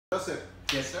Joseph.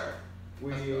 Yes, sir.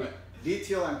 We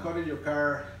detailed and coated your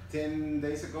car 10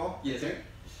 days ago. Yes, sir.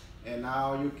 And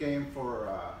now you came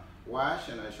for wash,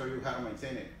 and I show you how to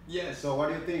maintain it. Yes. So what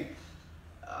do you think?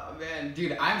 Oh man,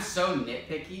 dude, I'm so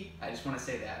nitpicky. I just want to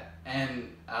say that.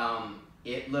 And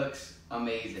it looks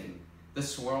amazing. The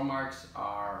swirl marks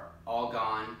are all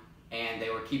gone, and they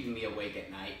were keeping me awake at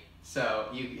night. So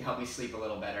you helped me sleep a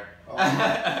little better. Oh,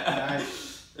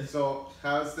 nice. So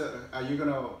are you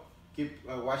gonna keep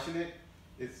washing it?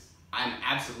 I'm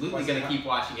absolutely gonna keep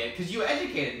washing it because you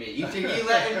educated me. You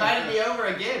invited me over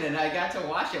again, and I got to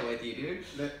wash it with you, dude.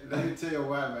 Let me tell you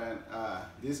what, man.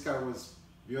 This car was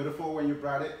beautiful when you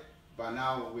brought it, but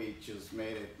now we just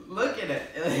made it. Look at it.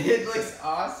 It looks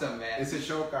awesome, man. It's a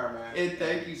show car, man.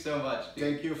 Thank you so much, dude.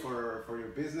 Thank you for your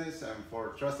business and for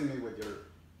trusting me with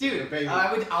your baby.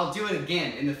 I'll do it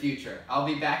again in the future. I'll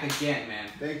be back again, man.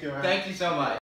 Thank you, man. Thank you so much.